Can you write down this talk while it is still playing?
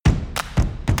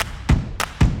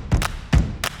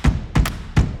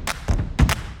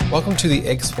Welcome to the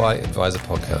XY Advisor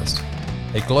Podcast,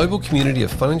 a global community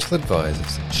of financial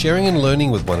advisors sharing and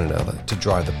learning with one another to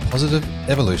drive the positive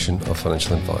evolution of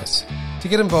financial advice. To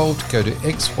get involved, go to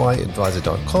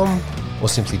xyadvisor.com or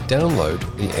simply download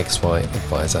the XY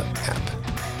Advisor app.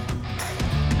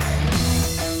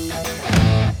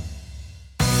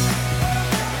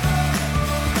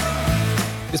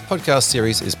 This podcast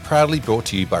series is proudly brought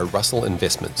to you by Russell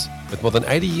Investments. With more than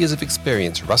 80 years of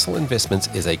experience, Russell Investments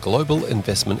is a global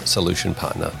investment solution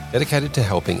partner dedicated to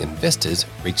helping investors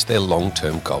reach their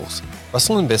long-term goals.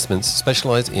 Russell Investments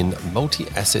specialize in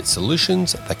multi-asset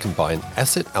solutions that combine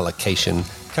asset allocation,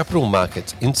 capital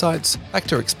markets insights,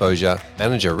 factor exposure,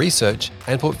 manager research,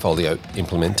 and portfolio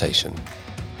implementation.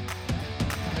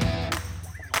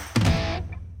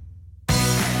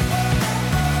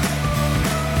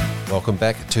 Welcome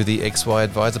back to the XY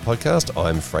Advisor Podcast.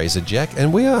 I'm Fraser Jack,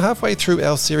 and we are halfway through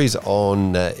our series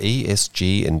on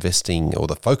ESG investing, or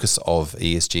the focus of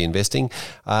ESG investing.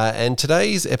 And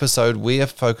today's episode, we are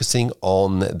focusing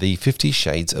on the 50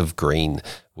 Shades of Green,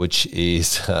 which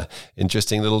is an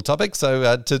interesting little topic.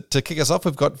 So to kick us off,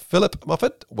 we've got Philip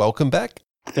Moffat. Welcome back.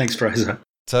 Thanks, Fraser.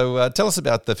 So tell us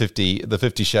about the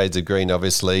 50 Shades of Green.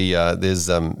 Obviously, there's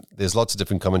lots of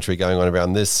different commentary going on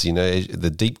around this. You know, the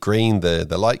deep green, the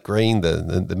light green,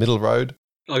 the middle road.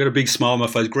 I got a big smile on my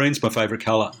face. Green's my favourite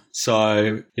colour,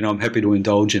 so I'm happy to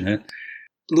indulge in it.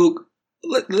 Look,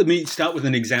 let me start with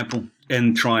an example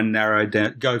and try and narrow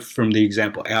down, go from the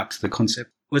example out to the concept.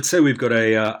 Let's say we've got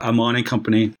a mining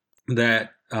company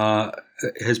that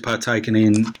has partaken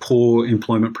in poor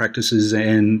employment practices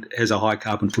and has a high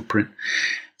carbon footprint.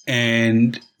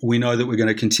 And we know that we're going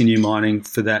to continue mining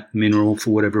for that mineral for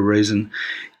whatever reason.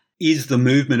 Is the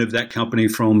movement of that company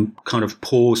from kind of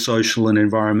poor social and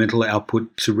environmental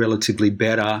output to relatively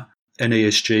better an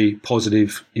ESG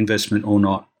positive investment or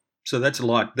not? So that's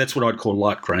what I'd call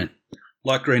light green.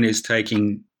 Light green is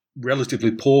taking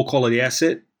relatively poor quality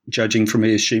asset, judging from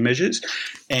ESG measures,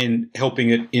 and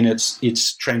helping it in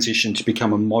its transition to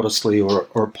become a modestly or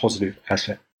a positive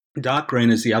asset. Dark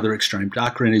green is the other extreme.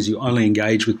 Dark green is you only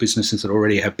engage with businesses that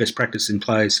already have best practice in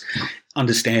place,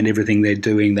 understand everything they're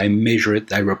doing, they measure it,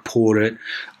 they report it,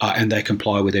 and they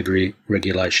comply with every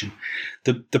regulation.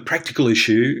 The practical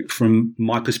issue from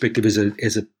my perspective as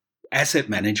a asset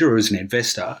manager or as an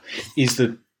investor is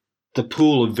that the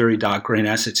pool of very dark green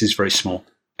assets is very small,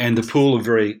 and the pool of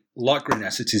very light green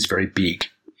assets is very big.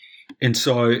 And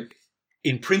so,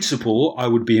 in principle, I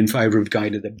would be in favour of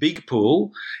going to the big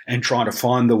pool and trying to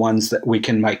find the ones that we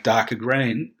can make darker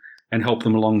green and help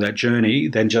them along that journey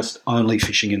than just only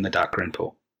fishing in the dark green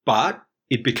pool. But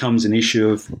it becomes an issue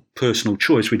of personal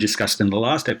choice. We discussed in the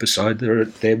last episode,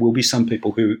 there will be some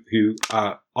people who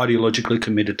are ideologically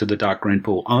committed to the dark green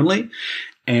pool only.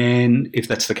 And if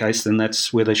that's the case, then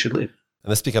that's where they should live.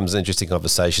 And this becomes an interesting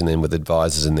conversation then with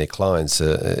advisors and their clients,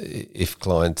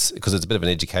 because it's a bit of an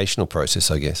educational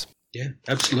process, I guess. Yeah,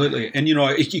 absolutely. And,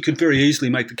 you could very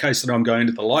easily make the case that I'm going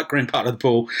to the light green part of the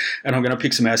pool and I'm going to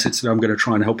pick some assets that I'm going to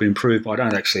try and help improve, but I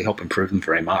don't actually help improve them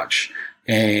very much.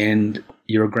 And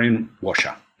you're a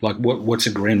greenwasher. Like, what's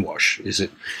a greenwash? Is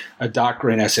it a dark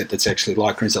green asset that's actually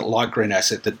light green? Is it a light green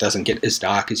asset that doesn't get as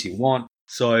dark as you want?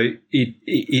 So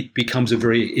it becomes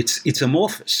it's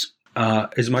amorphous.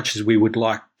 As much as we would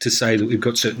like to say that we've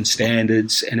got certain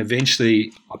standards, and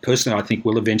eventually, personally, I think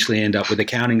we'll eventually end up with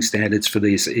accounting standards for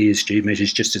these ESG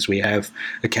measures, just as we have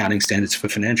accounting standards for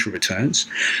financial returns.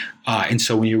 And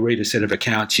so when you read a set of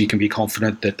accounts, you can be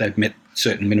confident that they've met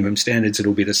certain minimum standards.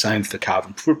 It'll be the same for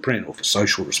carbon footprint or for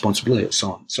social responsibility or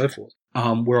so on and so forth.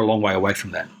 We're a long way away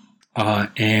from that.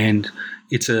 And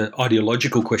it's an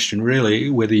ideological question, really,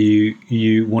 whether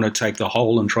you want to take the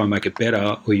whole and try and make it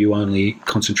better, or you only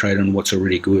concentrate on what's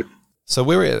already good. So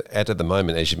where we're at the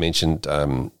moment, as you mentioned,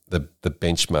 the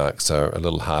benchmarks are a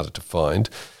little harder to find.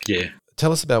 Yeah.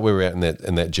 Tell us about where we're at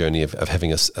in that journey of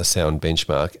having a sound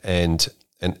benchmark, and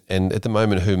at the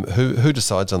moment, who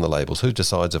decides on the labels? Who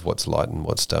decides of what's light and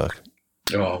what's dark?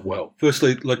 Oh, well,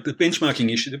 firstly, like the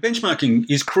benchmarking issue, the benchmarking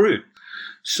is crude.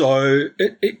 So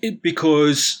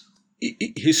because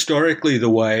historically, the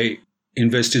way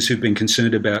investors who've been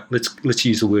concerned about, let's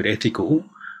use the word ethical,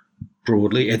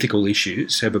 broadly, ethical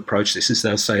issues have approached this is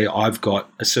they'll say, I've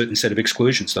got a certain set of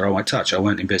exclusions that I won't touch. I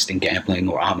won't invest in gambling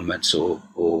or armaments or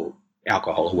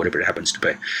alcohol or whatever it happens to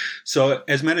be. So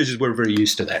as managers, we're very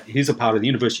used to that. Here's a part of the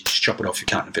universe, you just chop it off, you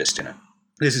can't invest in it.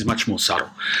 This is much more subtle.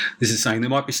 This is saying there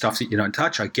might be stuff that you don't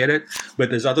touch, I get it,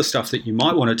 but there's other stuff that you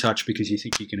might want to touch because you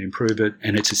think you can improve it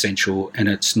and it's essential and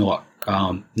it's not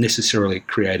necessarily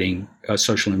creating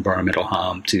social environmental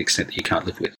harm to the extent that you can't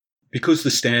live with. Because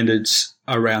the standards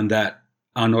around that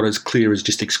are not as clear as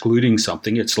just excluding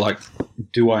something. It's like,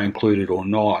 do I include it or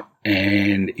not?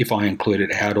 And if I include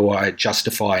it, how do I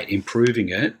justify improving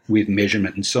it with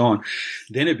measurement and so on?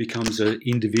 Then it becomes an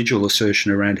individual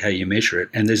assertion around how you measure it,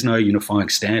 and there's no unifying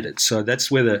standard. So that's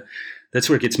where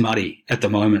it gets muddy at the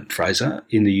moment, Fraser,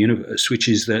 in the universe, which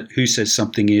is that who says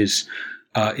something is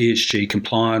ESG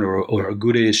compliant or a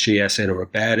good ESG asset or a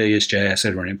bad ESG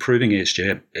asset or an improving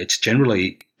ESG. It's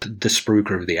generally the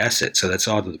spruiker of the asset. So that's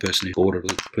either the person who bought it or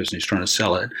the person who's trying to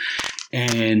sell it.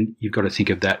 And you've got to think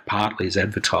of that partly as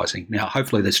advertising. Now,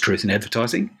 hopefully there's truth in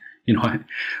advertising,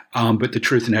 but the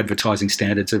truth in advertising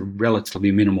standards are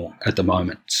relatively minimal at the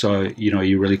moment. So,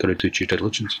 you really got to do due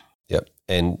diligence. Yep.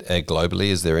 And globally,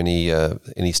 is there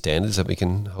any standards that we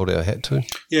can hold our hat to?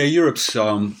 Yeah, Europe's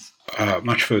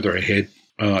much further ahead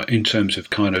in terms of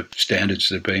kind of standards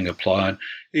that are being applied.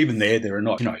 Even there are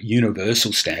not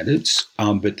universal standards,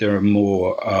 but there are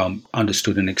more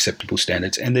understood and acceptable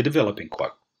standards, and they're developing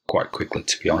quite quickly,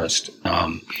 to be honest,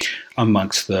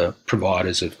 amongst the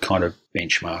providers of kind of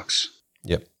benchmarks.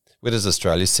 Yep. Where does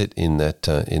Australia sit in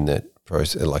that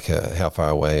process? Like, how far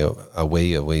away are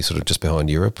we? Are we sort of just behind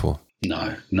Europe, or?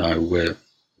 No, we're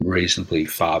reasonably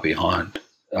far behind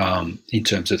in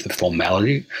terms of the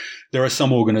formality. There are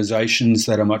some organisations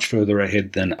that are much further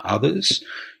ahead than others.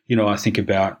 I think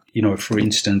about, for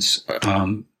instance,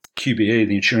 QBE,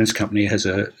 the insurance company, has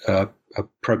a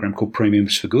program called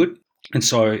Premiums for Good. And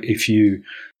so if you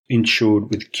insured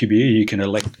with QBE, you can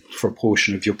elect for a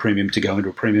portion of your premium to go into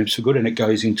a Premiums for Good, and it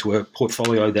goes into a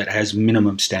portfolio that has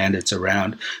minimum standards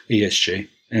around ESG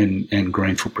and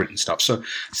green footprint and stuff. So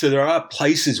there are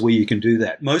places where you can do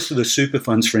that. Most of the super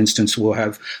funds, for instance, will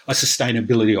have a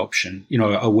sustainability option.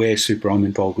 Aware Super I'm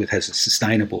involved with has a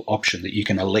sustainable option that you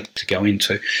can elect to go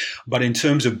into. But in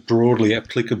terms of broadly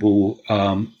applicable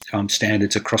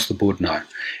standards across the board, no.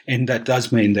 And that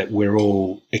does mean that we're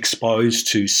all exposed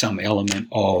to some element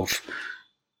of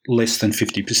less than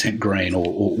 50% green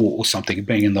or something,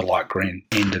 being in the light green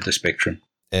end of the spectrum.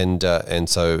 And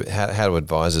so how do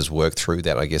advisors work through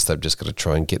that? I guess they've just got to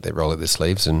try and get that roll up their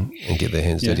sleeves and get their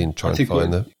hands dirty and try and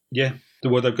find the... Yeah.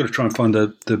 Well, they've got to try and find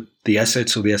the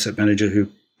assets or the asset manager who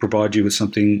provide you with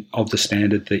something of the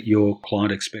standard that your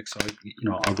client expects. So,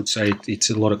 I would say it's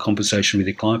a lot of conversation with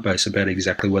your client base about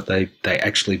exactly what they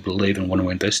actually believe and want to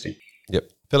invest in. Yep.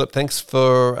 Philip, thanks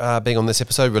for being on this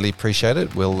episode. Really appreciate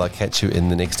it. We'll catch you in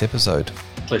the next episode.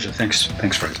 Pleasure. Thanks,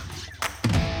 Fraser.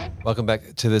 Welcome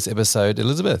back to this episode,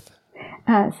 Elizabeth.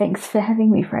 Thanks for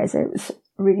having me, Fraser. It was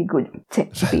really good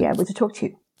to be able to talk to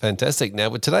you. Fantastic. Now,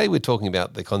 today we're talking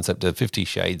about the concept of 50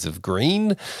 Shades of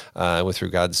Green with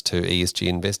regards to ESG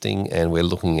investing, and we're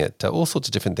looking at all sorts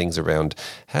of different things around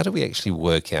how do we actually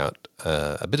work out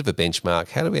a bit of a benchmark,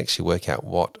 how do we actually work out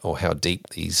what or how deep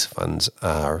these funds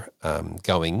are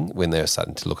going when they're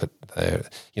starting to look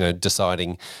at,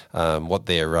 deciding what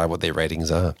their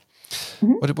ratings are.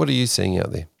 Mm-hmm. What are you seeing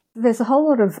out there? There's a whole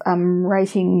lot of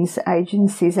ratings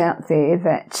agencies out there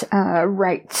that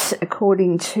rate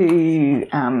according to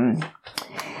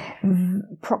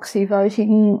proxy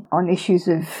voting on issues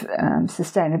of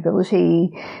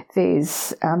sustainability. There's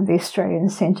the Australian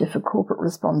Centre for Corporate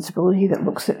Responsibility that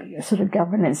looks at sort of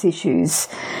governance issues.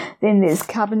 Then there's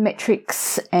carbon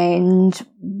metrics and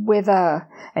whether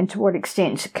and to what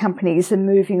extent companies are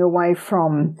moving away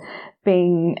from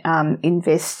being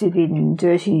invested in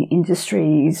dirty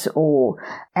industries or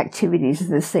activities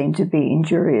that seem to be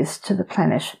injurious to the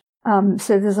planet.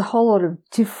 So there's a whole lot of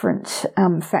different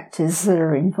factors that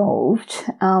are involved.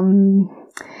 And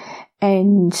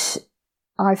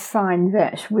I find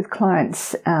that with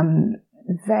clients,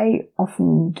 they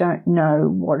often don't know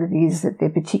what it is that they're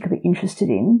particularly interested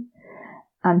in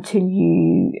until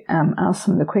you ask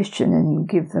them the question and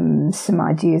give them some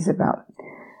ideas about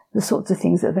the sorts of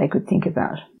things that they could think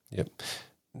about. Yep.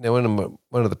 Now,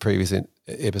 one of the previous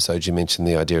episodes, you mentioned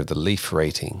the idea of the LEAF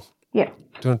rating. Yeah. Do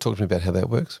you want to talk to me about how that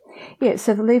works? Yeah,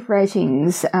 so the LEAF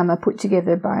ratings are put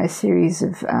together by a series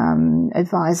of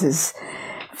advisors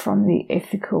from the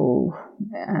Ethical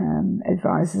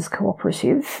Advisors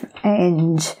Cooperative,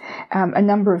 and a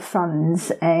number of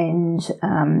funds and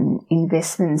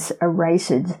investments are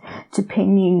rated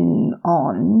depending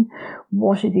on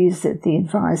what it is that the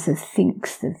advisor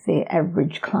thinks that their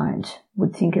average client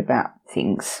would think about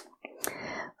things.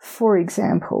 For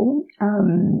example,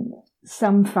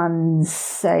 some funds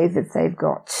say that they've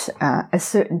got a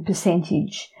certain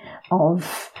percentage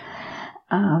of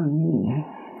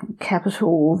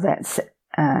capital that's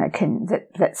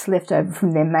left over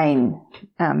from their main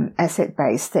asset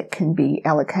base that can be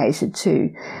allocated to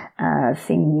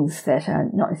things that are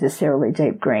not necessarily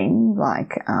deep green,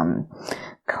 like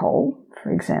coal,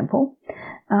 for example.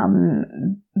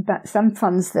 But some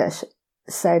funds that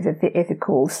say that they're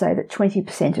ethical say that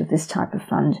 20% of this type of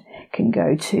fund can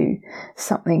go to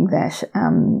something that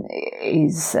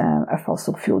is a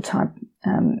fossil fuel type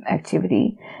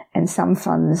activity, and some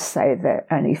funds say that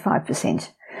only 5%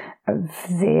 of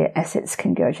their assets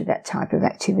can go to that type of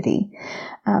activity.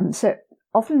 So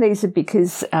often these are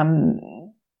because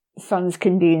funds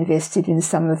can be invested in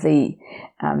some of the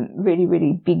really,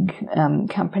 really big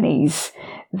companies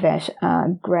that are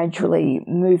gradually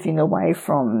moving away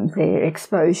from their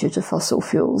exposure to fossil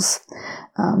fuels.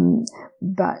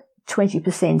 But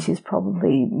 20% is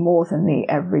probably more than the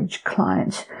average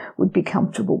client would be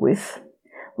comfortable with,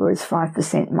 whereas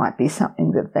 5% might be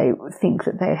something that they think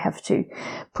that they have to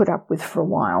put up with for a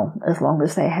while, as long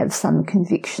as they have some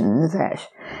conviction that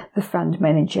the fund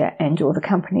manager and or the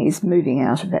company is moving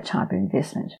out of that type of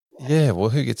investment. Yeah, well,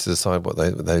 who gets to decide what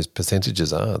those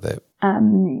percentages are?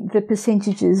 The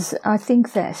percentages, I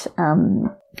think that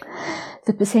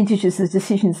the percentages of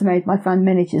decisions are made by fund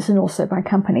managers and also by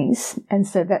companies. And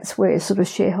so that's where sort of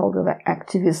shareholder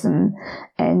activism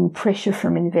and pressure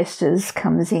from investors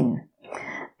comes in.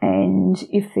 And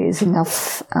if there's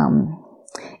enough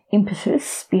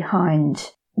impetus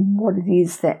behind what it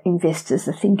is that investors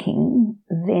are thinking,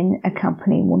 then a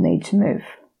company will need to move.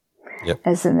 Yep.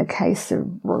 As in the case of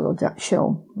Royal Dutch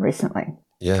Shell recently.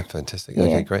 Yeah, fantastic. Yeah.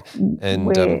 Okay, great. And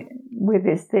where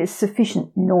there's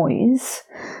sufficient noise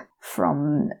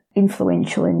from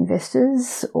influential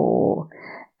investors or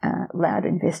loud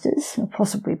investors, or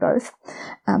possibly both,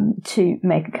 to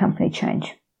make a company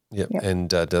change. Yep.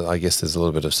 And I guess there's a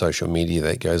little bit of social media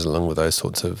that goes along with those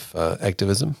sorts of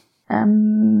activism.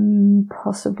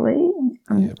 Possibly.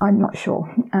 I'm not sure.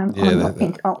 I'm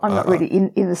not really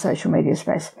in the social media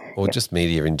space. Or just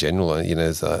media in general. I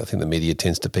think the media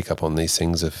tends to pick up on these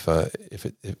things if a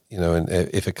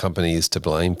company is to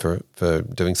blame for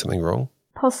doing something wrong.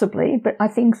 Possibly, but I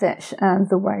think that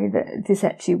the way that this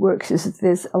actually works is that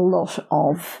there's a lot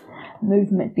of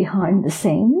movement behind the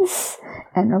scenes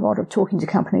and a lot of talking to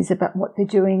companies about what they're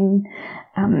doing.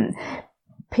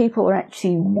 People are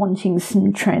actually wanting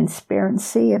some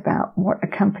transparency about what a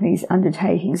company's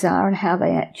undertakings are and how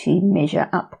they actually measure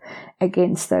up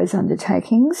against those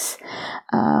undertakings.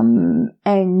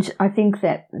 And I think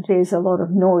that there's a lot of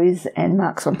noise and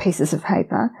marks on pieces of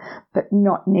paper, but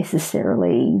not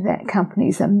necessarily that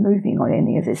companies are moving on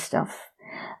any of this stuff.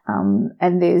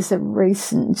 And there's a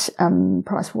recent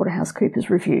PricewaterhouseCoopers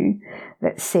review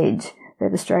that said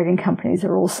that Australian companies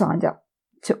are all signed up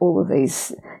to all of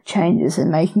these changes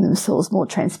and making themselves more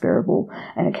transferable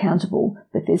and accountable,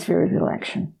 but there's very little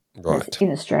action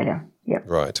in Australia. Yep.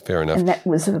 Right, fair enough. And that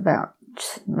was about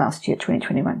last year,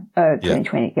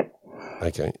 2020. Yep.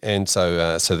 Okay, and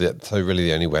so really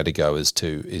the only way to go is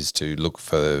to look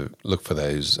for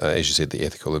those, as you said, the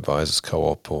Ethical Advisors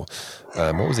Co-op, or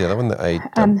what was the other one? The ACCO?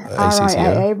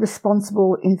 RIAA,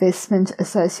 Responsible Investment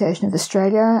Association of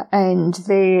Australia, and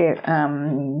they're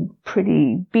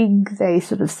pretty big. They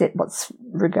sort of set what's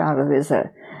regarded as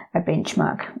a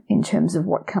benchmark in terms of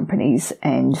what companies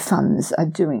and funds are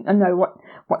doing. I know what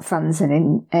funds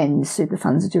and super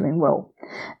funds are doing well,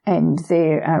 and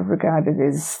they're regarded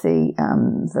as the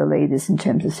leaders in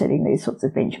terms of setting these sorts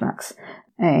of benchmarks,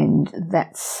 and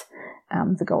that's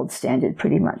the gold standard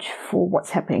pretty much for what's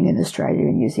happening in Australia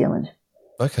and New Zealand.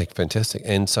 Okay, fantastic.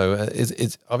 And so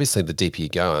it's obviously the deeper you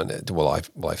go, and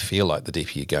I feel like the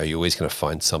deeper you go, you're always going to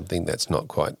find something that's not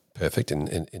quite perfect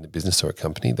in a business or a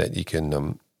company that you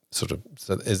can so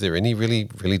is there any really,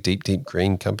 really deep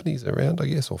green companies around, I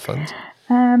guess, or funds?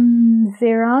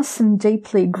 There are some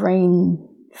deeply green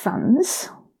funds,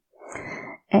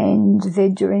 and they're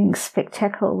doing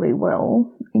spectacularly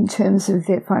well in terms of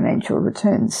their financial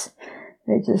returns.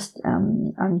 They're just,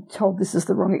 I'm told this is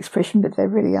the wrong expression, but they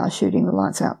really are shooting the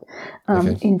lights out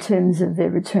in terms of their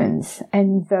returns.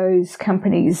 And those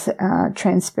companies are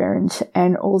transparent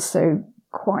and also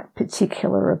quite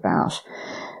particular about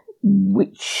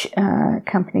which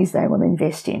companies they will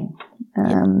invest in.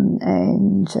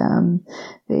 And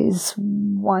there's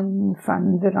one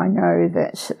fund that I know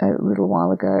that a little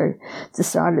while ago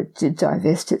decided to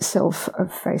divest itself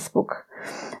of Facebook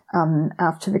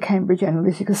after the Cambridge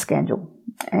Analytica scandal.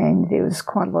 And there was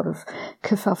quite a lot of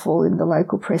kerfuffle in the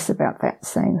local press about that,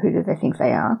 saying who do they think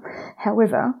they are.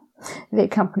 However, their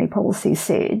company policy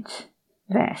said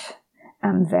that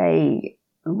they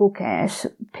look at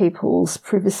people's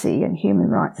privacy and human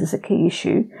rights as a key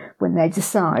issue when they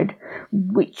decide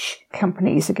which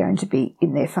companies are going to be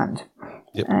in their fund.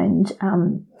 Yep.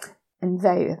 And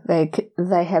they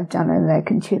have done, and they're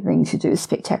continuing to do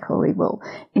spectacularly well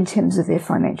in terms of their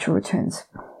financial returns.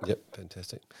 Yep,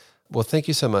 fantastic. Well, thank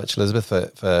you so much,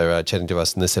 Elizabeth, for chatting to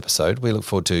us in this episode. We look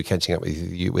forward to catching up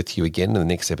with you again in the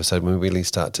next episode when we really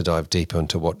start to dive deeper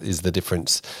into what is the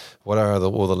difference, what are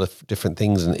all the different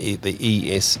things in the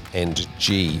E, S and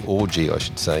G, or G I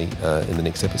should say, in the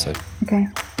next episode. Okay.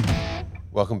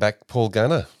 Welcome back, Paul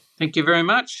Gunner. Thank you very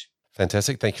much.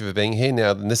 Fantastic. Thank you for being here.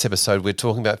 Now, in this episode, we're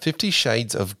talking about 50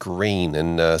 Shades of Green,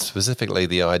 and specifically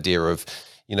the idea of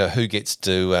who gets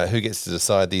to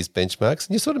decide these benchmarks.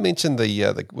 And you sort of mentioned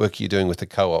the work you're doing with the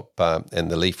co-op and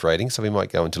the LEAF rating, so we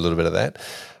might go into a little bit of that.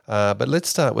 But let's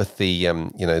start with the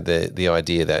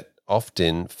idea that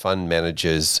often fund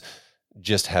managers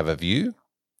just have a view,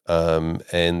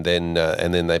 and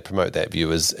then they promote that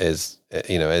view as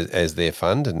their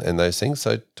fund and those things.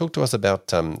 So talk to us about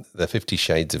the 50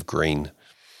 Shades of Green.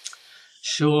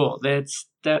 Sure, that's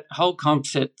that whole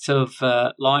concept of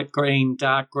light green,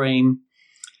 dark green.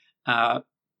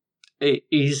 It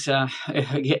is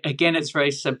again, it's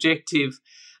very subjective,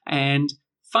 and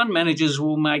fund managers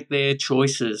will make their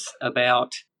choices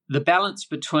about the balance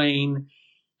between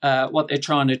what they're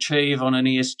trying to achieve on an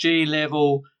ESG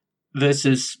level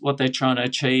versus what they're trying to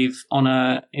achieve on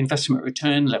an investment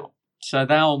return level. So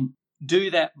they'll do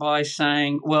that by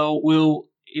saying, well, we'll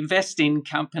invest in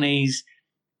companies,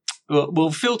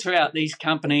 we'll filter out these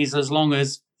companies as long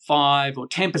as 5 or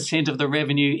 10% of the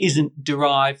revenue isn't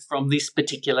derived from this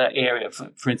particular area,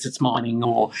 for instance, mining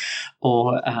or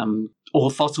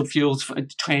fossil fuels,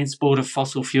 transport of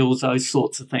fossil fuels, those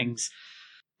sorts of things.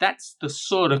 That's the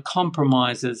sort of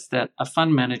compromises that a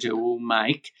fund manager will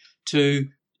make to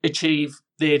achieve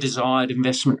their desired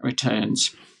investment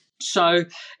returns. So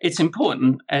it's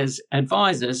important as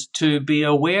advisors to be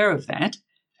aware of that,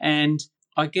 and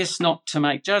I guess not to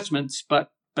make judgments, but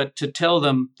to tell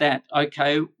them that,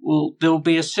 okay, well, there will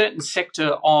be a certain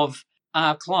sector of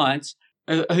our clients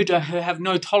who have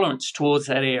no tolerance towards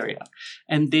that area,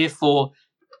 and therefore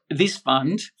this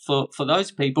fund for those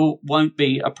people won't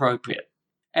be appropriate.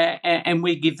 And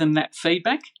we give them that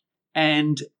feedback,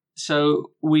 and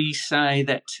so we say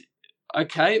that,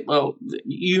 okay, well,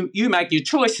 you make your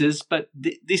choices, but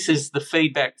this is the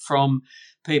feedback from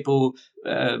people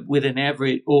with an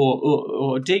average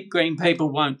or deep green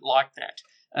people won't like that.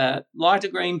 Lighter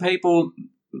green people,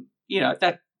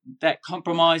 that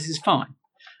compromise is fine.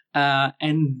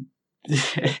 And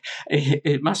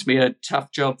it must be a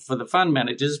tough job for the fund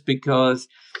managers because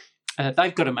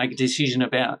they've got to make a decision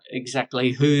about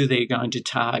exactly who they're going to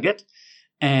target,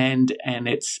 and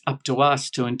it's up to us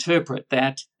to interpret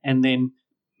that and then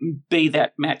be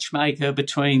that matchmaker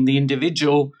between the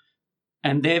individual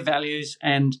and their values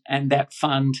and that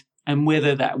fund, and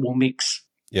whether that will mix.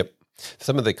 Yep.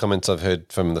 Some of the comments I've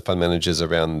heard from the fund managers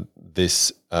around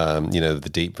this, the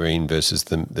deep green versus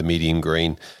the medium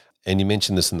green, and you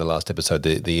mentioned this in the last episode,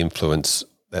 the influence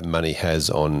that money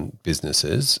has on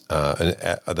businesses, and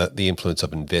the influence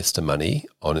of investor money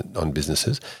on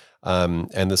businesses.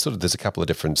 And there's a couple of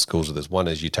different schools of this. One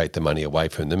is you take the money away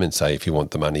from them and say, if you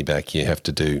want the money back, you have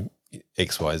to do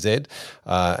X, Y, Z.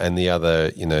 And the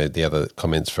other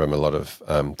comments from a lot of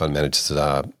fund managers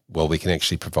are, well, we can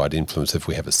actually provide influence if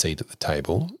we have a seat at the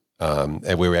table,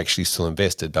 and we're actually still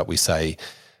invested, but we say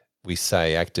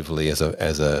actively as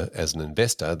an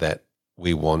investor that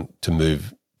we want to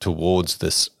move towards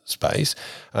this space.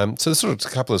 So there's sort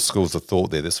of a couple of schools of thought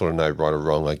there. There's sort of no right or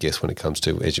wrong, I guess, when it comes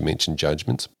to, as you mentioned,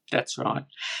 judgments. That's right.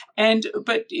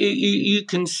 But you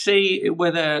can see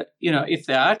whether, if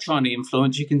they are trying to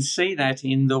influence, you can see that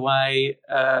in the way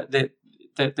that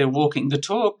they're walking the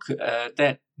talk,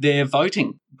 that their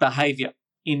voting behaviour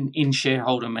in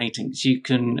shareholder meetings. You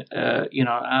can,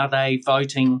 are they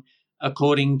voting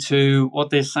according to what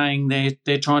they're saying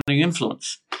they're trying to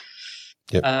influence?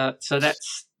 Yep. So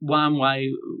that's one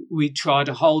way we try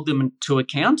to hold them to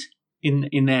account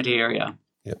in that area.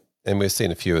 Yep. And we've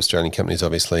seen a few Australian companies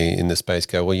obviously in the space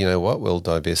go, well, you know what, we'll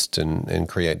divest and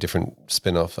create different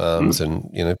spin-off arms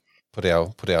and, put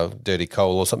our dirty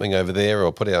coal or something over there,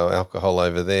 or put our alcohol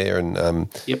over there,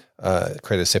 and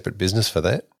create a separate business for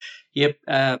that. Yep.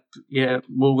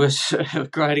 Well, we're a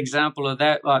great example of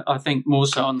that. I think more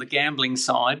so on the gambling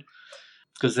side,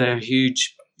 because they're a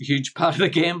huge part of the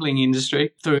gambling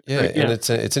industry. And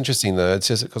it's interesting though. It's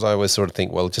just because I always sort of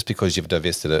think, well, just because you've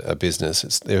divested a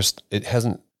business, it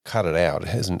hasn't cut it out. It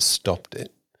hasn't stopped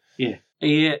it.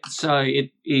 Yeah. So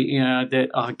that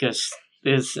I guess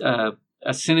there's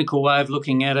a cynical way of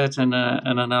looking at it, and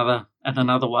another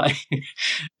way,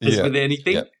 as with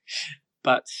anything. Yep.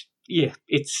 But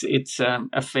it's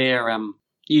a fair.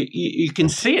 You can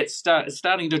see it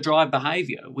starting to drive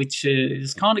behaviour, which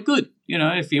is kind of good.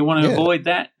 If you want to avoid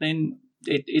that, then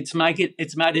it's made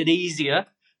it easier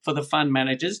for the fund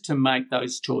managers to make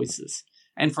those choices,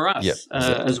 and for us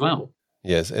exactly. as well.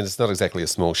 Yes, and it's not exactly a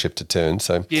small ship to turn.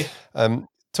 So,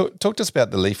 talk to us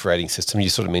about the LEAF rating system. You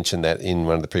sort of mentioned that in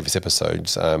one of the previous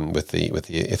episodes with the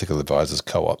Ethical Advisors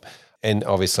Co-op, and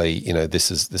obviously, this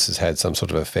has had some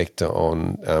sort of effect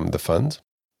on the funds.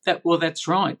 That's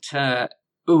right.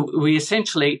 We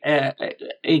essentially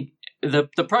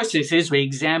the process is we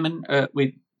examine,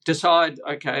 we decide,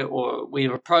 or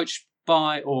we're approached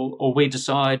by, or we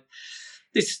decide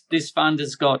this fund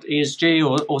has got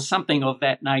ESG or something of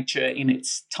that nature in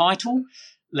its title.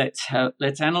 Let's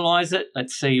analyse it.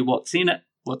 Let's see what's in it,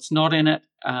 what's not in it,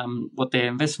 what their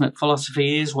investment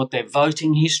philosophy is, what their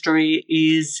voting history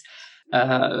is,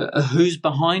 who's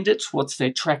behind it, what's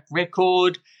their track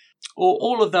record, or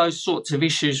all of those sorts of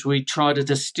issues. We try to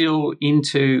distill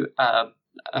into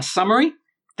a summary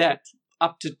that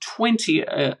up to 20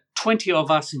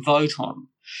 of us vote on.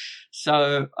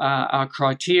 So our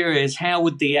criteria is how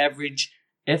would the average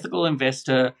ethical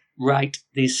investor rate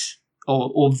this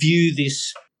or view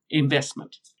this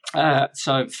investment.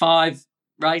 So 5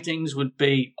 ratings would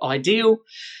be ideal,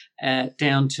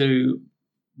 down to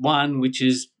 1, which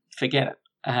is forget it.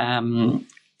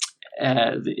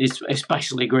 It's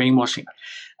especially greenwashing,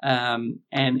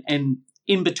 and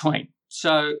in between.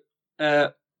 So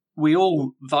we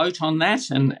all vote on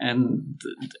that, and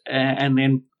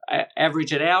then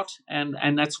average it out,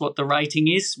 and that's what the rating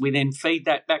is. We then feed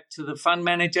that back to the fund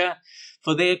manager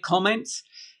for their comments,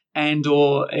 and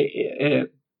or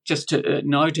just to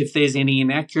note if there's any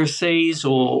inaccuracies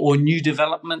or new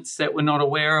developments that we're not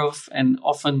aware of, and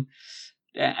often.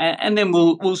 And then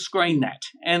we'll screen that.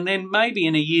 And then maybe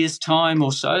in a year's time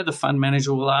or so, the fund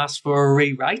manager will ask for a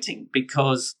re-rating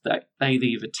because they've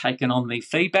either taken on the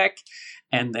feedback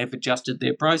and they've adjusted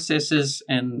their processes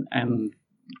and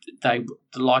they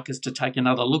like us to take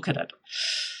another look at it.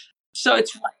 So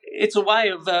it's a way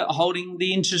of holding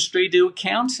the industry to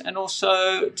account and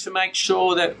also to make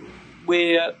sure that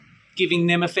we're giving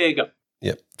them a fair go.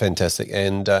 Yep, fantastic.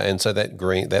 And so that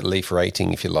LEAF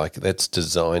rating, if you like, that's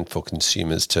designed for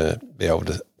consumers to be able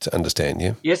to understand,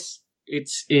 yeah? Yes,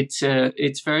 it's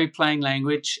very plain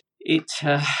language.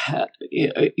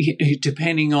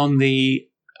 Depending on the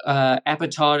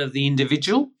appetite of the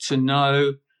individual to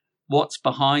know what's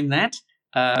behind that,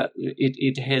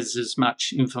 it has as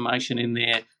much information in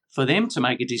there for them to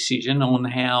make a decision on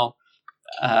how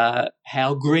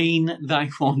green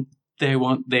they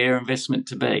want their investment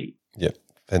to be. Yep,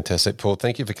 fantastic. Paul,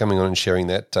 thank you for coming on and sharing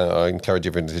that. I encourage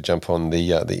everyone to jump on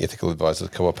the Ethical Advisors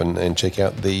Co-op and check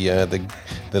out the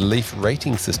LEAF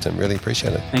rating system. Really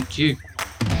appreciate it. Thank you.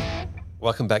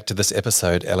 Welcome back to this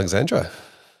episode, Alexandra.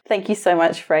 Thank you so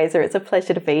much, Fraser. It's a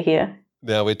pleasure to be here.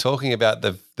 Now, we're talking about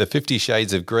the 50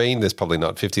 Shades of Green. There's probably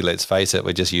not 50, let's face it.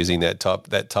 We're just using that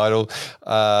title.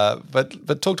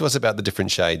 But talk to us about the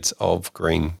different shades of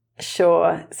green.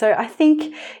 Sure. So I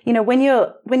think, when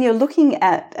you're looking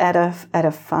at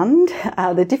a fund,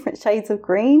 the different shades of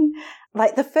green,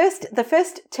 like the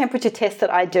first temperature test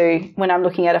that I do when I'm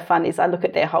looking at a fund is I look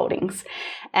at their holdings,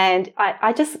 and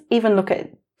I just even look at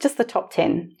just the top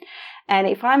 10. And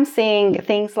if I'm seeing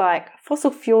things like fossil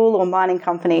fuel or mining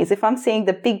companies, if I'm seeing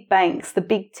the big banks, the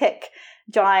big tech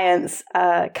giants,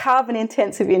 carbon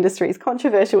intensive industries,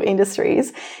 controversial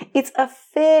industries, it's a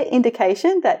fair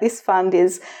indication that this fund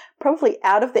is probably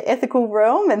out of the ethical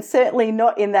realm and certainly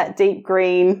not in that deep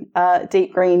green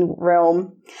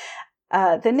realm.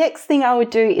 The next thing I would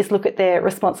do is look at their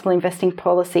responsible investing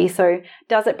policy. So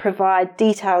does it provide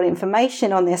detailed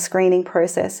information on their screening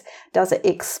process? Does it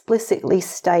explicitly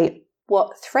state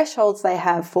what thresholds they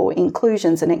have for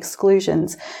inclusions and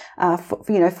exclusions?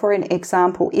 For an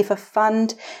example, if a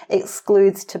fund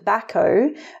excludes tobacco,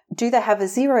 do they have a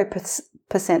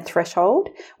 0% threshold,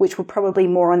 which will probably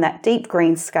more on that deep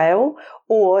green scale,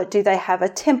 or do they have a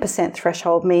 10%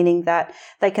 threshold, meaning that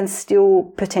they can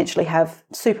still potentially have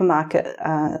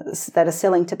supermarkets that are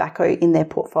selling tobacco in their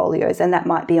portfolios, and that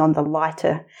might be on the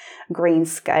lighter green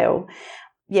scale.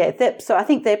 Yeah, so I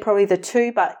think they're probably the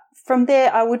two, but from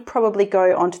there, I would probably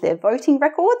go onto their voting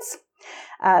records.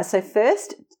 So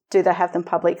first, do they have them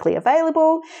publicly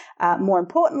available? More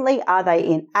importantly, are they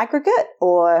in aggregate,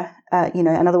 or, in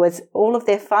other words, all of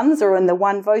their funds are in the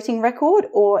one voting record,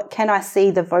 or can I see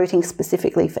the voting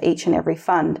specifically for each and every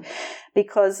fund?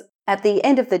 Because at the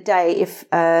end of the day, if,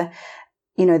 the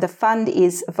fund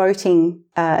is voting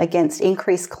against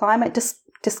increased climate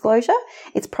disclosure,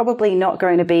 it's probably not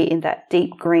going to be in that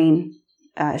deep green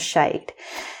shade.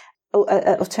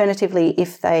 Alternatively,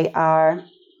 if they are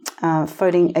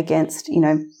voting against,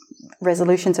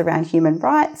 resolutions around human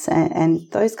rights and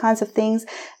those kinds of things,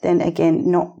 then again,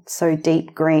 not so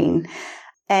deep green.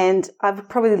 And I would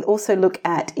probably also look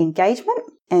at engagement.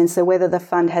 And so whether the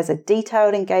fund has a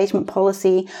detailed engagement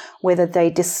policy, whether they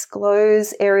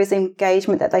disclose areas of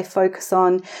engagement that they focus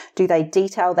on, do they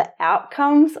detail the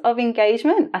outcomes of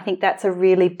engagement? I think that's a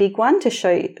really big one to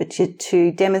show,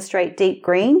 to demonstrate deep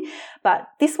green. But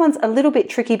this one's a little bit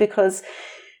tricky because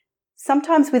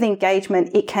sometimes with engagement,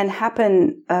 it can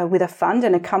happen with a fund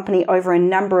and a company over a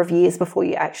number of years before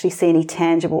you actually see any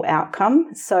tangible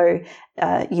outcome. So,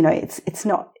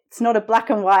 it's not a black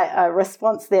and white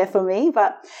response there for me.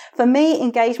 But for me,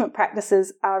 engagement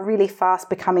practices are really fast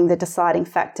becoming the deciding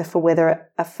factor for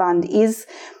whether a fund is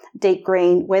deep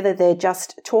green, whether they're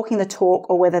just talking the talk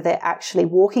or whether they're actually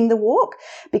walking the walk,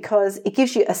 because it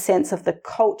gives you a sense of the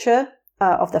culture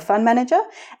of the fund manager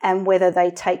and whether they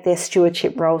take their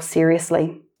stewardship role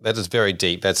seriously. That is very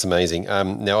deep. That's amazing.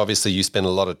 Now, obviously, you spend a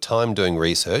lot of time doing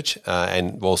research,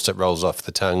 and whilst it rolls off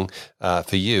the tongue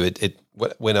for you,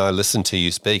 when I listen to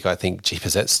you speak, I think,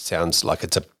 jeepers, that sounds like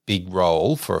it's a big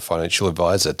role for a financial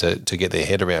advisor to get their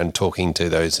head around talking to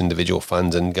those individual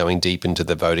funds and going deep into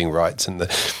the voting rights and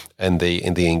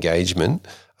the engagement.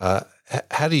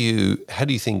 How do you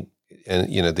think?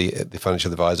 The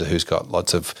financial advisor who's got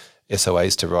lots of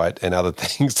SOAs to write and other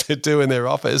things to do in their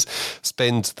office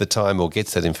spends the time or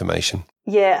gets that information?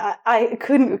 Yeah, I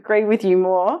couldn't agree with you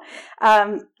more.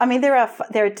 There are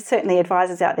certainly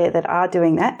advisors out there that are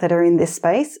doing that are in this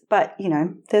space, but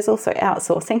there's also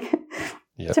outsourcing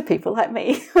to people like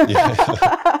me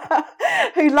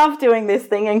who love doing this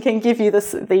thing and can give you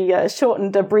the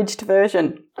shortened, abridged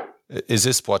version. Is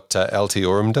this what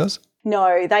Altiorem does?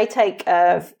 No, they take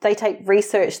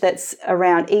research that's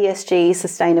around ESG,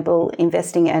 sustainable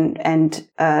investing, and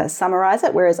summarise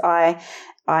it. Whereas I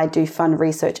do fund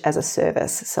research as a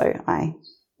service. So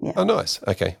Oh, nice.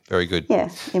 Okay, very good. Yeah,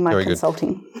 in my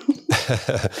consulting.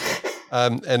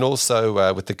 And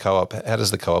also with the co-op, how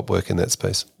does the co-op work in that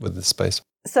space? With the space?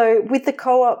 So with the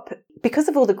co-op, because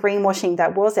of all the greenwashing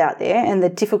that was out there and the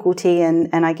difficulty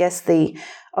and I guess the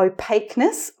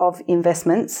opaqueness of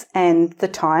investments and the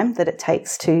time that it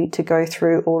takes to go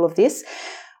through all of this,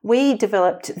 we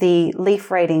developed the Leaf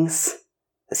Ratings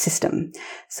system.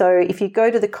 So if you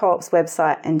go to the co-op's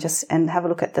website and have a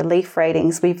look at the Leaf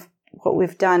Ratings, what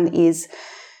we've done is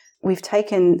we've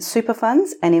taken super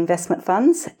funds and investment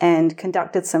funds and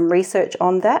conducted some research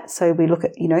on that. So we look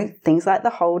at, things like the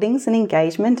holdings and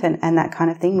engagement and that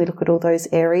kind of thing. We look at all those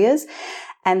areas.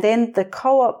 And then the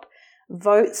co-op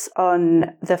votes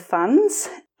on the funds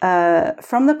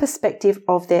from the perspective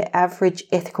of their average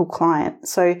ethical client.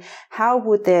 So how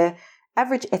would their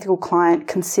average ethical client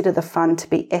consider the fund to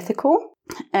be ethical?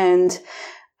 And,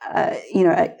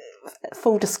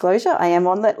 full disclosure, I am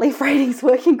on that Leaf Ratings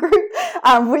working group,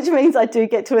 which means I do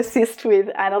get to assist with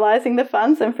analysing the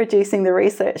funds and producing the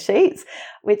research sheets,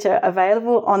 which are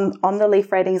available on the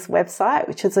Leaf Ratings website,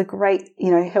 which is a great,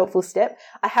 helpful step.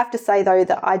 I have to say, though,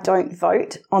 that I don't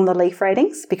vote on the Leaf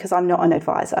Ratings because I'm not an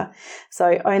advisor.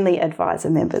 So only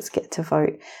advisor members get to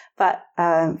vote. But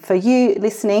for you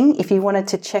listening, if you wanted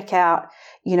to check out,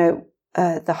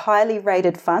 the highly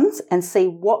rated funds and see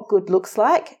what good looks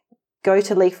like, go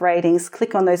to Leaf Ratings,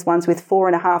 click on those ones with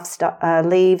 4.5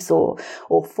 leaves or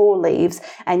 4 leaves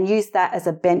and use that as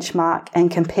a benchmark and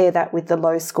compare that with the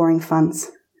low scoring funds.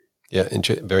 Yeah,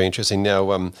 very interesting. Now,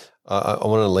 I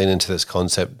want to lean into this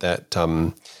concept that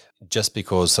just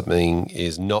because something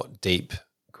is not deep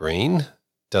green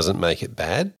doesn't make it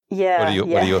bad. Yeah.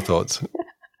 What are your thoughts?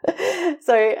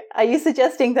 So are you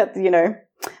suggesting that,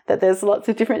 that there's lots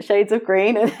of different shades of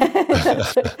green?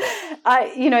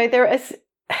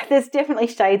 There's definitely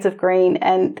shades of green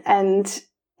and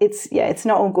it's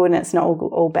not all good and it's not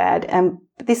all bad. And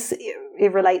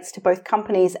it relates to both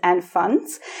companies and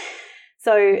funds.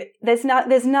 So there's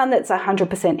none that's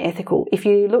 100% ethical. If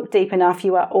you look deep enough,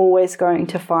 you are always going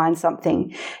to find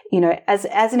something.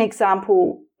 As an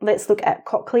example, let's look at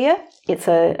Cochlear. It's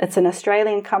an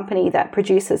Australian company that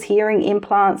produces hearing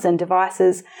implants and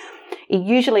devices. It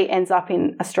usually ends up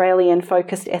in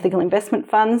Australian-focused ethical investment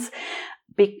funds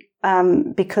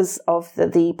because of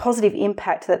the positive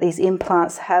impact that these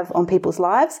implants have on people's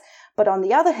lives. But on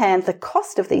the other hand, the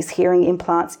cost of these hearing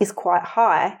implants is quite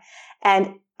high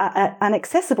and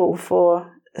inaccessible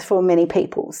for many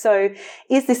people. So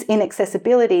is this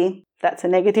inaccessibility, that's a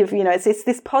negative, it's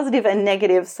this positive and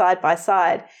negative side by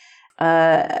side.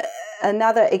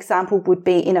 Another example would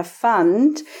be in a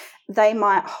fund, they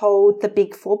might hold the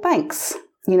big 4 banks.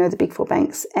 The big 4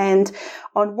 banks. And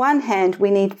on one hand,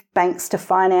 we need banks to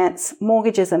finance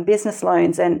mortgages and business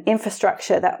loans and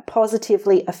infrastructure that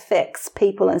positively affects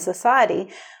people and society.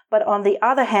 But on the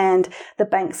other hand, the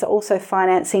banks are also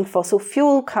financing fossil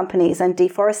fuel companies and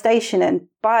deforestation and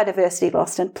biodiversity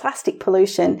loss and plastic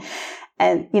pollution.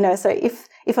 And, so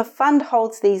if a fund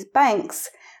holds these banks,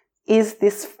 is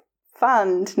this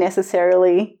fund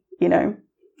necessarily,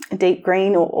 deep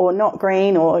green or not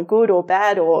green or good or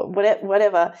bad or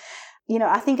whatever?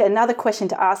 I think another question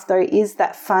to ask, though, is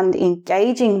that fund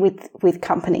engaging with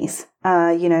companies?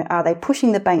 Are they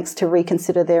pushing the banks to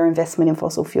reconsider their investment in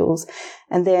fossil fuels?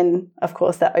 And then, of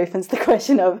course, that opens the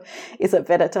question of, is it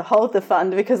better to hold the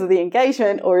fund because of the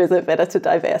engagement, or is it better to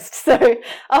divest? So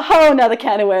a whole nother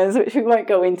can of worms, which we won't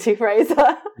go into,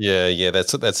 Fraser. Yeah,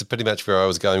 that's pretty much where I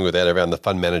was going with that, around the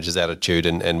fund manager's attitude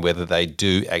and whether they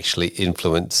do actually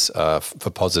influence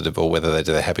for positive, or whether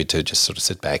they're happy to just sort of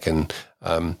sit back and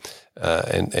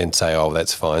say, oh,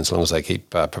 that's fine, as long as they keep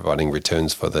providing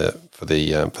returns for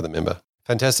the member.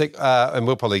 Fantastic. And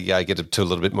we'll probably get to a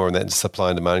little bit more on that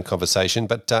supply and demand conversation.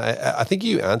 But I think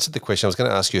you answered the question. I was going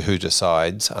to ask you who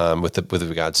decides with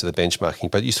regards to the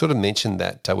benchmarking, but you sort of mentioned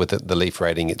that with the LEAF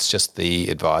rating, it's just the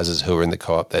advisors who are in the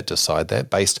co-op that decide that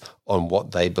based on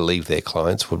what they believe their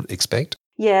clients would expect.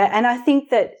 Yeah, and I think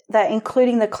that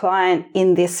including the client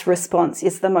in this response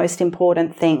is the most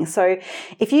important thing. So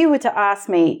if you were to ask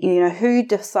me, who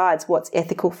decides what's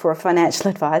ethical for a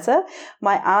financial advisor,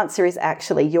 my answer is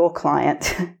actually your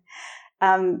client.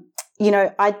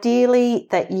 Ideally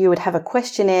that you would have a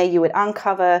questionnaire, you would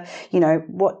uncover,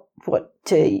 what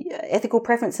ethical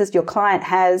preferences your client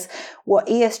has, what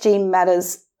ESG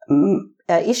matters,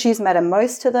 issues matter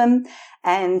most to them,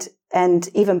 and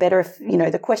even better if,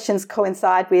 the questions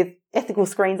coincide with ethical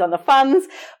screens on the funds.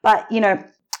 But,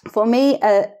 for me,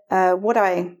 what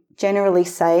I generally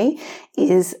say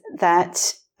is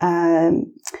that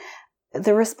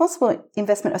the Responsible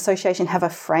Investment Association have a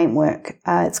framework.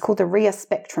 It's called the RIA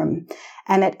Spectrum,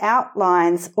 and it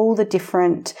outlines all the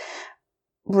different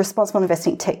responsible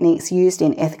investing techniques used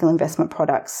in ethical investment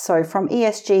products. So from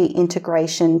ESG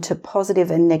integration to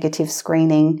positive and negative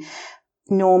screening,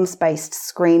 norms-based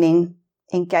screening,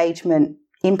 engagement,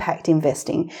 impact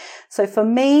investing. So for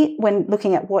me, when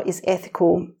looking at what is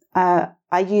ethical,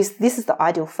 this is the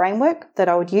ideal framework that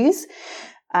I would use.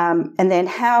 And then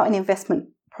how an investment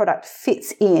product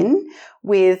fits in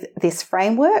with this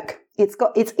framework.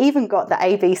 It's even got the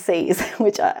ABCs,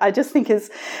 which I just think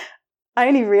I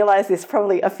only realized this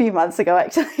probably a few months ago,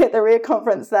 actually, at the RIA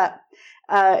conference, that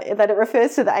it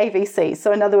refers to the ABC.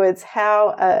 So in other words, how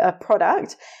a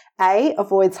product, A,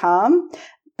 avoids harm,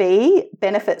 B,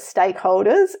 benefits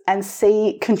stakeholders, and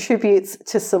C, contributes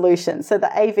to solutions. So the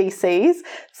ABCs,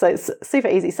 so it's super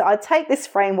easy. So I take this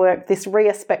framework, this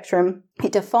RIA spectrum,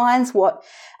 it defines what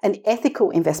an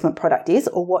ethical investment product is,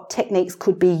 or what techniques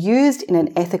could be used in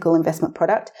an ethical investment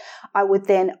product. I would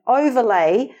then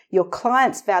overlay your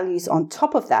client's values on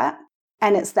top of that,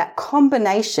 and it's that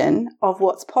combination of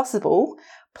what's possible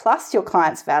plus your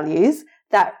client's values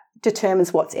that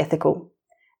determines what's ethical.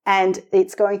 And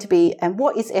it's going to be, and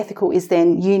what is ethical is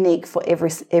then unique for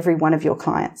every one of your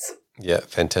clients. Yeah,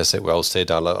 fantastic. Well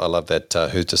said. I love that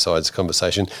who decides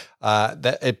conversation.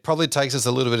 That it probably takes us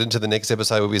a little bit into the next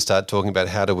episode where we start talking about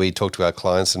how do we talk to our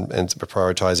clients and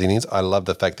prioritising things. I love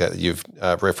the fact that you've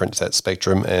referenced that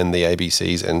spectrum and the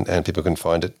ABCs, and people can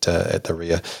find it at the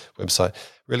RIA website.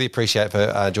 Really appreciate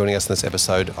for joining us in this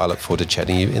episode. I look forward to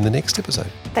chatting to you in the next episode.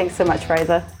 Thanks so much,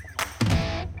 Fraser.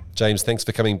 James, thanks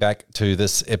for coming back to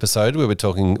this episode where we're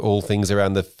talking all things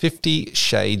around the 50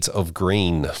 Shades of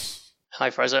Green. Hi,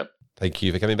 Fraser. Thank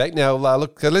you for coming back. Now,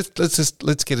 look,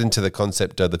 let's get into the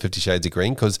concept of the 50 Shades of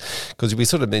Green because we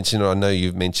sort of mentioned, I know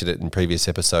you've mentioned it in previous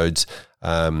episodes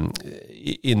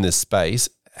in this space.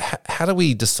 How do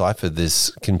we decipher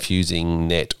this confusing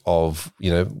net of,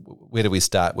 where do we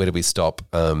start, where do we stop,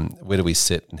 where do we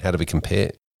sit, and how do we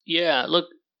compare? Yeah, look,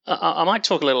 I might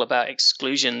talk a little about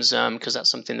exclusions because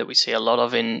that's something that we see a lot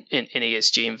of in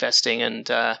ESG investing, and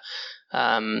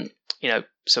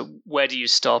so where do you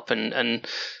stop? And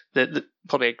the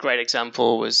probably a great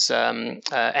example was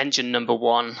engine number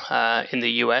one in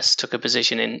the US took a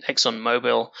position in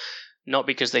ExxonMobil, not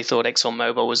because they thought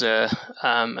ExxonMobil was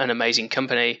an amazing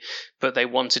company, but they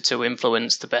wanted to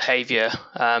influence the behavior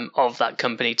of that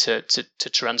company to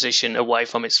transition away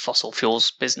from its fossil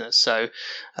fuels business. So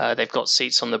they've got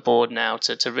seats on the board now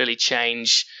to really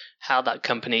change how that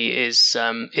company is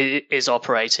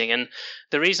operating. And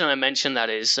the reason I mention that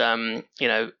is,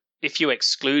 if you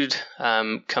exclude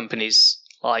companies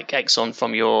like Exxon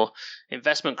from your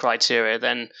investment criteria,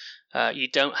 then you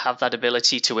don't have that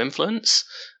ability to influence.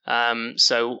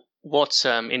 So what,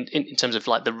 in terms of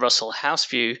like the Russell House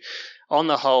view, on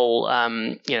the whole,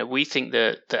 we think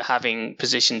that having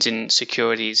positions in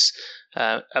securities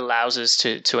allows us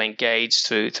to engage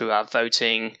through our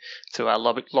voting, through our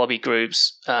lobby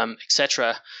groups,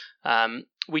 etc.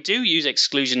 We do use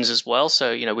exclusions as well.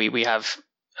 So, we have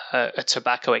a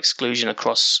tobacco exclusion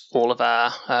across all of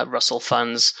our Russell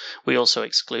funds. We also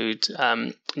exclude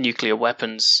nuclear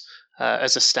weapons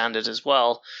as a standard as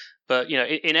well. But,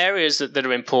 in areas that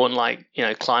are important, like,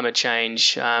 climate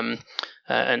change, and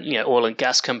oil and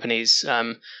gas companies,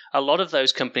 a lot of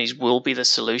those companies will be the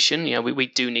solution. We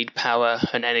do need power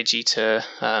and energy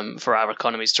for our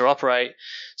economies to operate.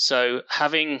 So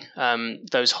having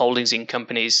those holdings in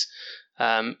companies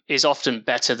is often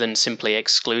better than simply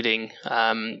excluding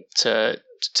to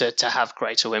have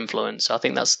greater influence. I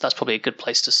think that's probably a good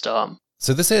place to start.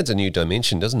 So this adds a new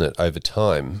dimension, doesn't it, over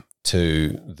time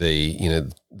to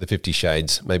the 50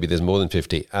 shades? Maybe there's more than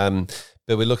 50.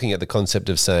 But we're looking at the concept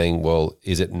of saying, well,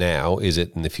 is it now? Is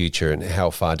it in the future? And how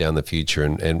far down the future?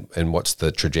 And what's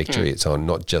the trajectory it's on?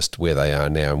 Not just where they are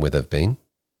now and where they've been.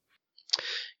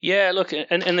 Yeah, look,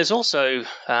 and there's also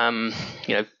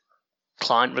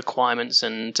client requirements,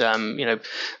 and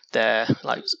they're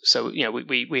like, so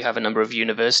we have a number of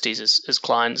universities as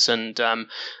clients, and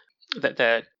that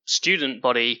their student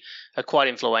body are quite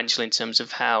influential in terms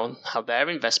of how their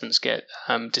investments get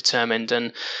determined.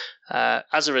 And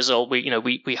as a result,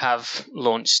 we have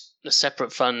launched a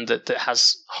separate fund that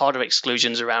has harder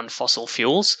exclusions around fossil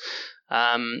fuels.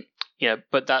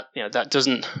 But that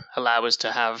doesn't allow us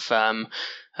to have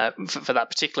for that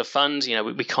particular fund.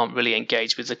 We can't really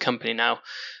engage with the company now.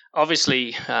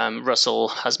 Obviously, Russell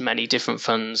has many different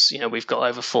funds. We've got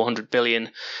over 400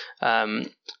 billion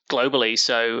globally,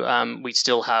 so we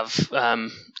still have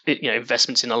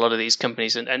investments in a lot of these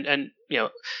companies, and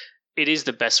it is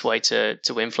the best way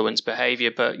to influence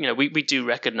behavior. But we do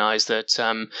recognize that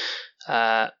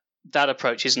that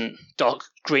approach isn't dark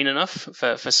green enough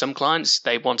for some clients.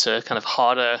 They want a kind of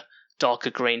harder, darker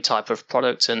green type of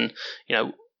product, and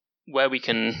where we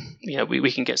can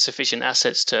we can get sufficient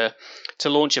assets to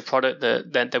launch a product,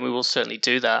 then we will certainly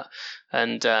do that.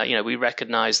 And we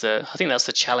recognize that. I think that's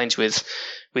the challenge with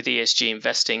ESG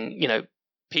investing.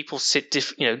 People sit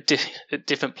at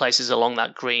different places along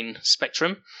that green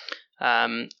spectrum.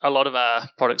 A lot of our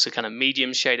products are kind of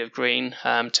medium shade of green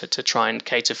to try and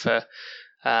cater for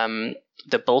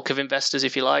the bulk of investors,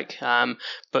 if you like.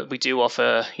 But we do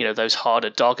offer those harder,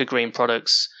 darker green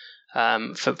products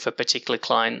for particular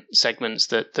client segments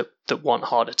that want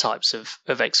harder types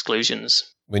of exclusions.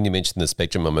 When you mention the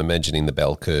spectrum, I'm imagining the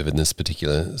bell curve in this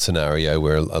particular scenario,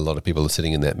 where a lot of people are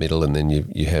sitting in that middle, and then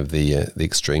you have the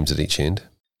extremes at each end.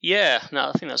 Yeah, no,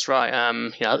 I think that's right.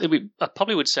 I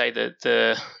probably would say that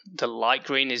the light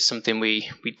green is something we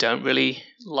don't really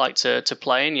like to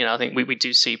play in. I think we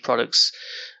do see products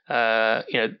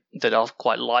that are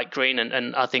quite light green,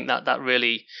 and I think that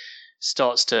really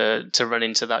starts to run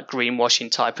into that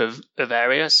greenwashing type of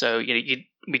area. So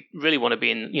we really want to be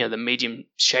in the medium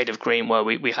shade of green, where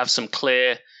we have some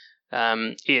clear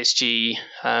ESG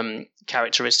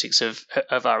characteristics of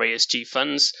our ESG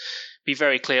funds. Be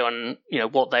very clear on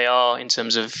what they are in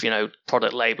terms of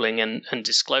product labeling and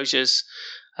disclosures.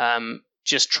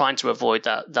 Just trying to avoid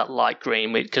that light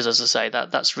green, because as I say,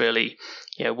 that's really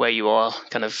where you are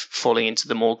kind of falling into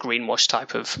the more greenwash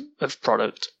type of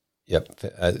product. Yep,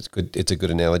 it's good. It's a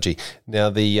good analogy. Now,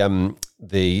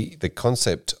 the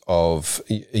concept of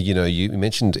you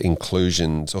mentioned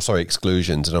exclusions,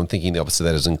 and I'm thinking the opposite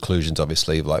of that is inclusions.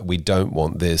 Obviously, like we don't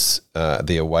want this,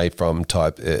 the away from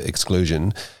type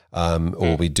exclusion,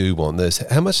 or we do want this.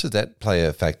 How much does that play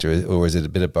a factor, or is it a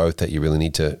bit of both that you really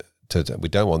need to we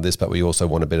don't want this, but we also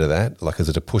want a bit of that? Like, is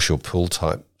it a push or pull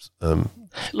type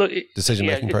decision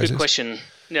making process? Good question.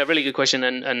 Yeah, really good question,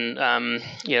 and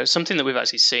something that we've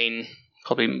actually seen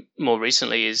probably more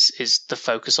recently is the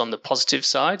focus on the positive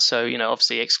side. So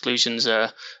obviously exclusions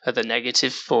are the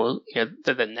negative for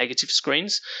they're the negative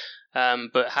screens,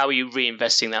 but how are you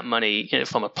reinvesting that money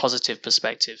from a positive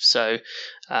perspective? So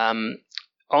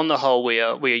on the whole, we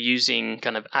are using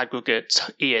kind of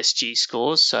aggregate ESG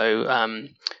scores. So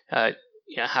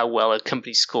how well a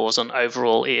company scores on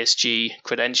overall ESG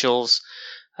credentials.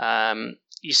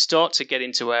 You start to get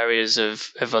into areas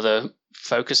of other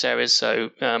focus areas.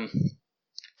 So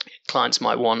clients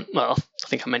might want, well, I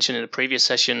think I mentioned in a previous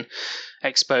session,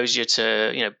 exposure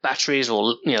to batteries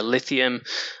or lithium,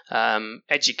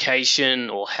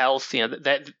 education or health.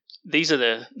 These are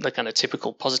the kind of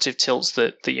typical positive tilts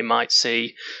that you might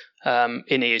see in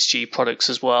ESG products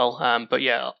as well. But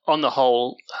yeah, on the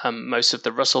whole, most of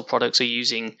the Russell products are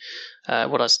using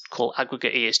what I call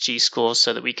aggregate ESG scores,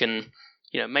 so that we can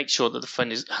make sure that the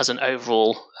fund has an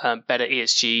overall better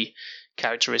ESG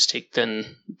characteristic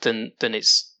than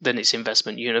its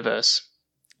investment universe.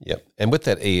 Yep. And with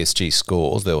that ESG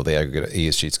scores, the aggregate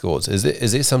ESG scores, is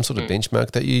there some sort of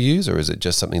benchmark that you use, or is it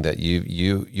just something that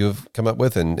you've come up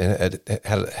with, and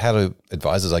how do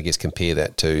advisors, I guess, compare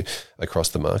that to across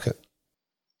the market?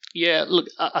 Yeah, look,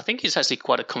 I think it's actually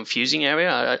quite a confusing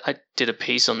area. I did a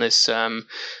piece on this a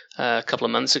couple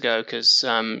of months ago because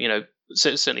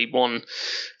certainly one.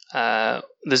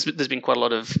 There's been quite a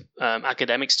lot of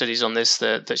academic studies on this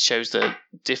that shows that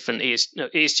different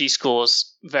ESG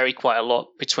scores vary quite a lot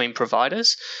between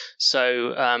providers.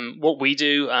 So what we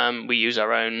do, we use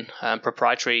our own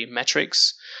proprietary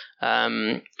metrics.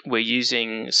 We're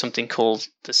using something called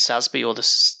the SASB, or the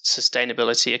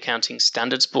Sustainability Accounting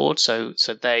Standards Board. So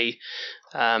they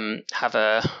have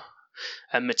a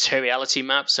materiality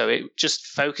map. So it just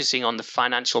focusing on the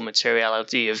financial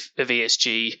materiality of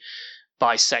ESG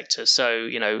by sector. So,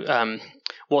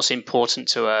 what's important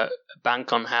to a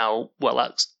bank on how well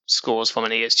that scores from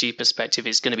an ESG perspective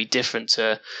is going to be different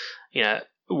to,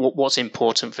 what's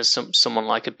important for someone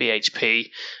like a BHP.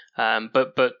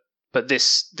 But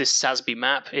this SASB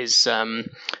map is,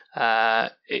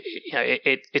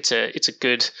 it's a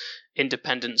good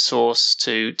independent source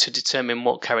to determine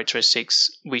what characteristics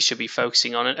we should be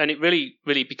focusing on, and it really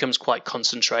becomes quite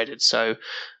concentrated. So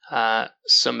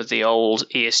some of the old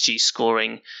ESG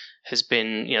scoring has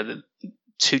been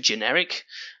too generic.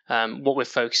 What we're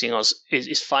focusing on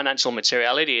is financial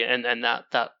materiality, and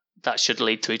that should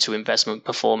lead through to investment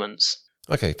performance.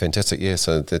 Okay, fantastic. Yeah,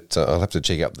 so that I'll have to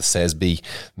check out the SASB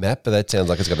map, but that sounds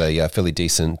like it's got a fairly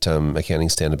decent accounting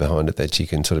standard behind it that you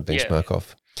can sort of benchmark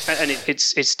off. And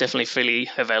it's definitely freely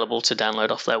available to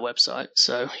download off their website.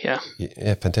 So, yeah.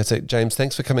 Yeah, fantastic. James,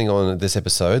 thanks for coming on this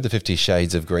episode, the 50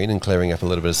 Shades of Green, and clearing up a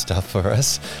little bit of stuff for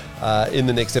us. In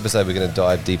the next episode, we're going to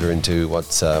dive deeper into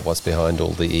what's behind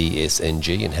all the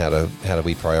ESG and how do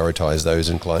we prioritise those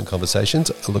in client conversations.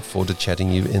 I look forward to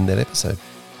chatting you in that episode.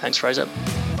 Thanks, Fraser.